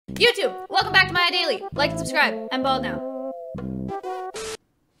YouTube, welcome back to my daily. Like and subscribe. I'm bald now.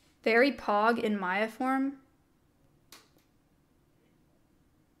 Very Pog in Maya form.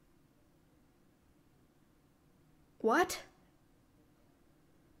 What?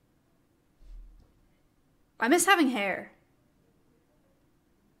 I miss having hair.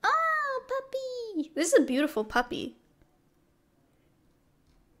 Oh, puppy. This is a beautiful puppy.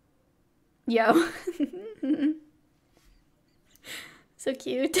 Yo. So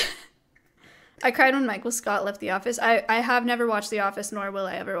cute. I cried when Michael Scott left The Office. I have never watched The Office, nor will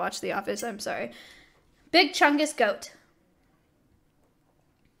I ever watch The Office. I'm sorry. Big Chungus Goat.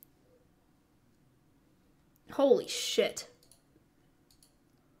 Holy shit.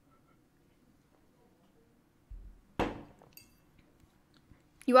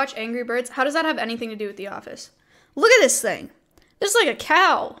 You watch Angry Birds? How does that have anything to do with The Office? Look at this thing. This is like a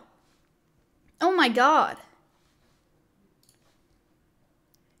cow. Oh my god.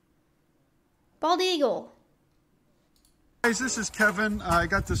 Bald eagle. Guys, this is Kevin. I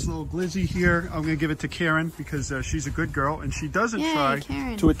got this little glizzy here. I'm going to give it to Karen because she's a good girl and she doesn't try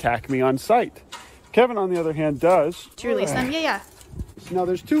to attack me on sight. Kevin, on the other hand, does. To release them? Yeah. Now,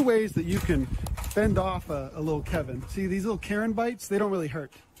 there's two ways that you can fend off a little Kevin. See, these little Karen bites, they don't really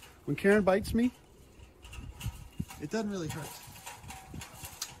hurt. When Karen bites me, it doesn't really hurt.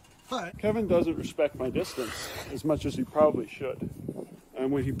 But Kevin doesn't respect my distance as much as he probably should. And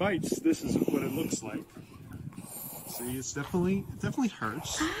when he bites, this is what it looks like. See, it definitely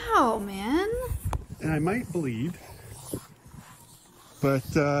hurts. Ow, man. And I might bleed. But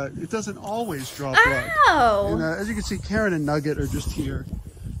it doesn't always draw blood. Ow! And as you can see, Karen and Nugget are just here.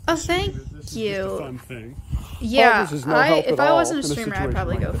 Oh, thank you. This you. Is just a fun thing. Yeah, if I wasn't a in streamer, I'd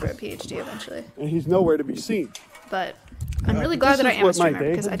probably go for a PhD eventually. And he's nowhere to be seen. But I'm really glad that I am a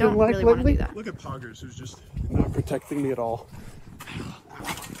streamer because I don't really want to do that. Look at Poggers, who's just not protecting me at all.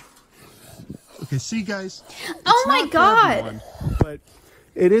 Okay, see, guys. Oh my god! Everyone, but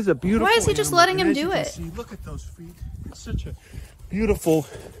it is a beautiful. Why is he just letting him do it? See, look at those feet. It's such a beautiful,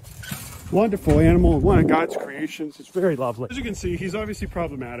 wonderful animal, one of God's creations. It's very lovely. As you can see, he's obviously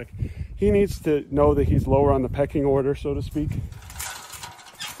problematic. He needs to know that he's lower on the pecking order, so to speak.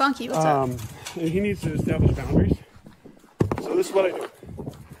 Funky, what's up? And he needs to establish boundaries. So this is what I do.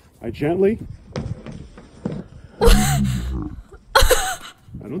 I gently.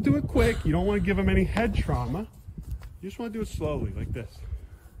 I don't do it quick. You don't want to give him any head trauma. You just want to do it slowly, like this.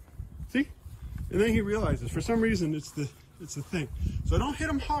 See? And then he realizes, for some reason, it's the thing. So don't hit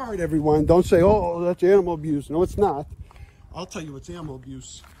him hard, everyone. Don't say, oh, that's animal abuse. No, it's not. I'll tell you it's animal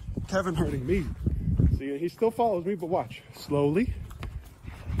abuse. Kevin hurting me. See, he still follows me, but watch. Slowly.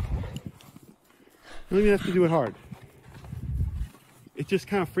 You don't even have to do it hard. It just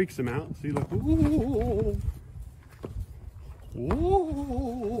kind of freaks him out. See, look. Ooh.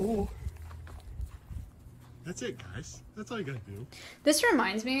 Ooh. That's it, guys. That's all you gotta do. This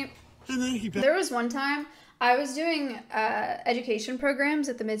reminds me, And then there was one time I was doing education programs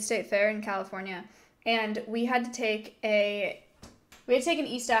at the Mid-State Fair in California, and we had to take an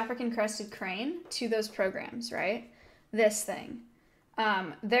East African crested crane to those programs, right? This thing.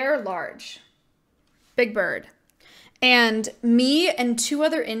 They're large. Big bird. And me and two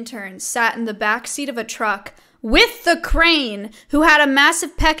other interns sat in the back seat of a truck with the crane, who had a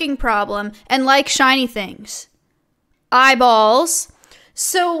massive pecking problem and liked shiny things. Eyeballs.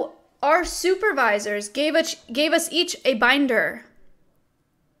 So our supervisors gave us each a binder.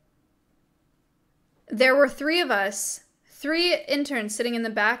 There were three of us, three interns sitting in the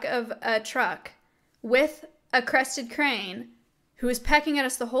back of a truck with a crested crane who was pecking at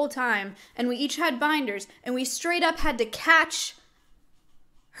us the whole time, and we each had binders, and we straight up had to catch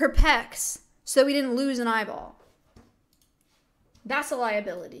her pecks so we didn't lose an eyeball. That's a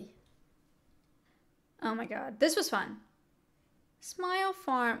liability. Oh my god, this was fun. Smile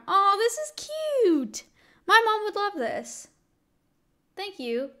Farm. Oh, this is cute. My mom would love this. Thank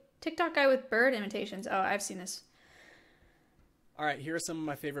you. TikTok guy with bird imitations. Oh, I've seen this. All right, here are some of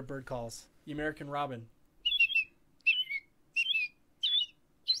my favorite bird calls. The American robin.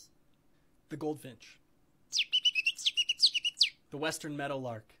 The goldfinch. The western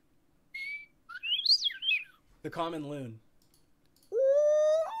meadowlark. The common loon.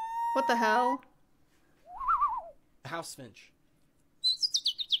 What the hell? The house finch.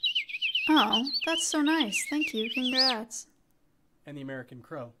 Oh, that's so nice. Thank you. Congrats. And the American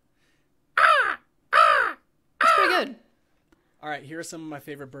crow. That's pretty good. All right, here are some of my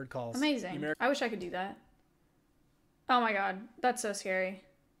favorite bird calls. Amazing. I wish I could do that. Oh my god, that's so scary.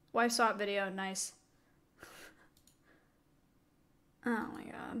 Wife swap video, nice. Oh my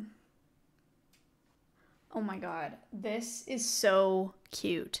god. Oh my god, this is so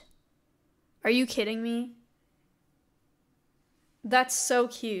cute. Are you kidding me? That's so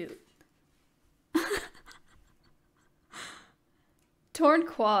cute. Torn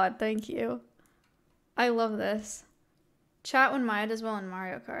quad, thank you. I love this. Chat when Maya does well in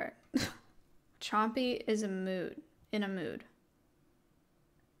Mario Kart. Chompy is in a mood.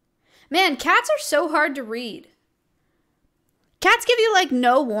 Man, cats are so hard to read. Cats give you like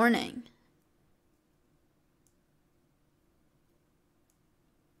no warning.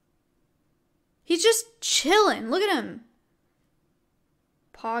 He's just chilling. Look at him.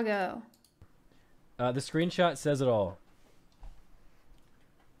 PogO. The screenshot says it all.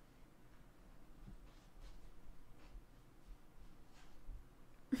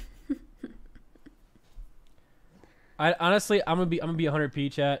 Honestly, I'm gonna be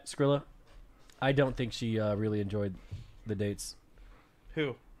 100p chat, Skrilla. I don't think she really enjoyed the dates.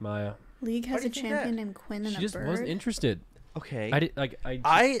 Who? Maya. League has a champion named Quinn and a bird. She just wasn't interested. Okay.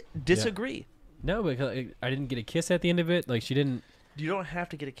 I disagree. No, because I didn't get a kiss at the end of it. Like she didn't. You don't have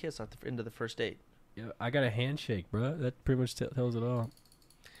to get a kiss at the end of the first date. Yeah, I got a handshake, bro. That pretty much tells it all.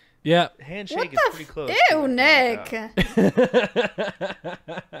 Yeah. Handshake is pretty close. Ew, Nick.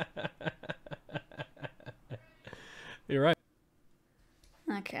 You're right.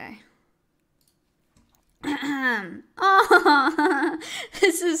 Okay. Oh,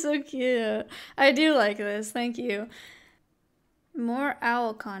 this is so cute. I do like this. Thank you. More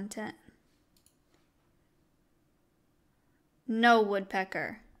owl content. No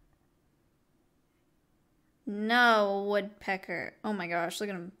woodpecker. No woodpecker. Oh my gosh, look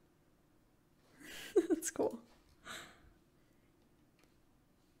at him. That's cool.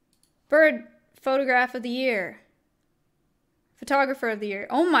 Bird photograph of the year. Photographer of the year.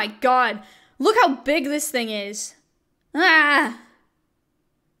 Oh my god. Look how big this thing is. Ah!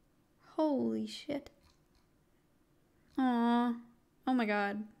 Holy shit. Aww. Oh my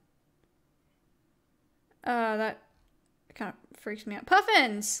god. That kind of freaks me out.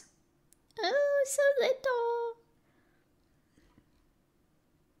 Puffins! Oh, so little.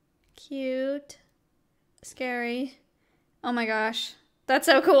 Cute. Scary. Oh my gosh. That's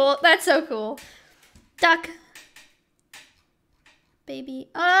so cool. That's so cool. Duck. Baby.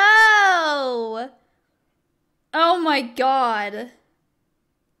 Oh! Oh my god.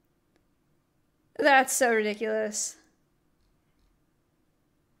 That's so ridiculous.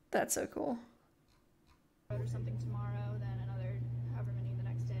 That's so cool. Or something tomorrow, then another however many the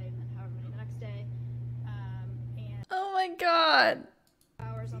next day, and then however many the next day. And oh my god.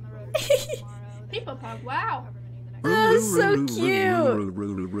 Hours on the road tomorrow. People pop. Wow. That's so cute.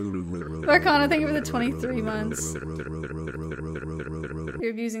 Arcana, thank you for the 23 months. You're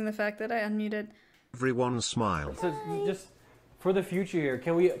abusing the fact that I unmuted. Everyone smile. So just for the future here,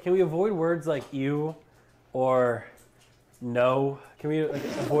 can we avoid words like you or no? Can we like,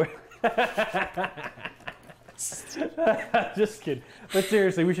 avoid? Just kidding. But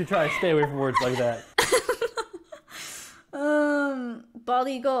seriously, we should try to stay away from words like that. Bald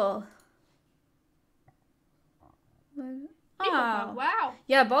eagle. Oh, wow.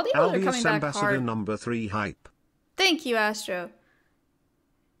 Yeah, bald eagles are Alveus coming back Ambassador hard. number 3 hype. Thank you, Astro.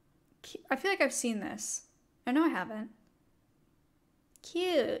 I feel like I've seen this. I know I haven't.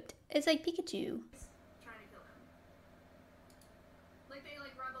 Cute. It's like Pikachu. Trying to kill him. Like they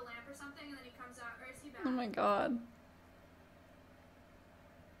like rub a lamp or something and then he comes out. Or is he back? Oh my god.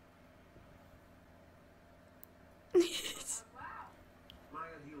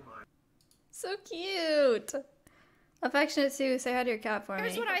 So cute. Affectionate Sue, say hi to your cat for me.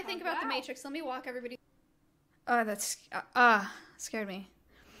 Here's what I think about the Matrix. Let me walk everybody. Oh, that's scared me.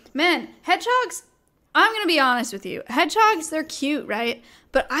 Man, hedgehogs, I'm gonna be honest with you. Hedgehogs, they're cute, right?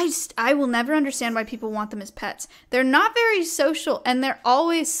 But I will never understand why people want them as pets. They're not very social, and they're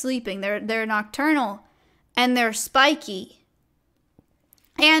always sleeping. They're nocturnal, and they're spiky.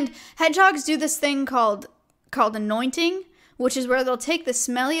 And hedgehogs do this thing called anointing, which is where they'll take the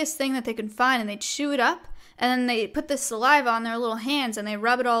smelliest thing that they can find and they chew it up. And then they put the saliva on their little hands and they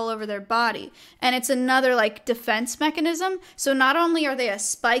rub it all over their body. And it's another like defense mechanism. So not only are they a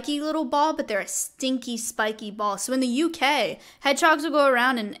spiky little ball, but they're a stinky, spiky ball. So in the UK, hedgehogs will go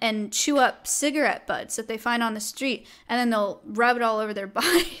around and chew up cigarette butts that they find on the street. And then they'll rub it all over their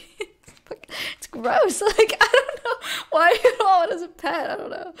body. It's gross. Like, I don't know why you want it as a pet. I don't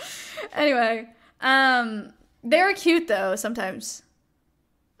know. Anyway, they're cute though sometimes.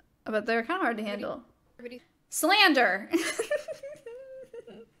 But they're kind of hard to handle. Slander. Look at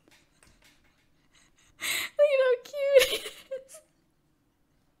how cute he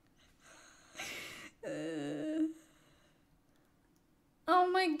is.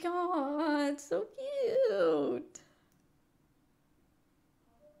 Oh my god, so cute.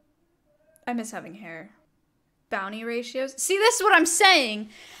 I miss having hair. Bounty ratios. See, this is what I'm saying.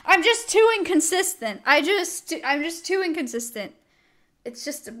 I'm just too inconsistent. I'm just too inconsistent. It's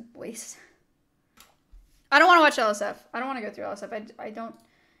just a waste. I don't want to watch LSF. I don't want to go through LSF. I don't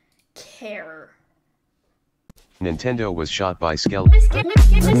care. Nintendo was shot by skeletons.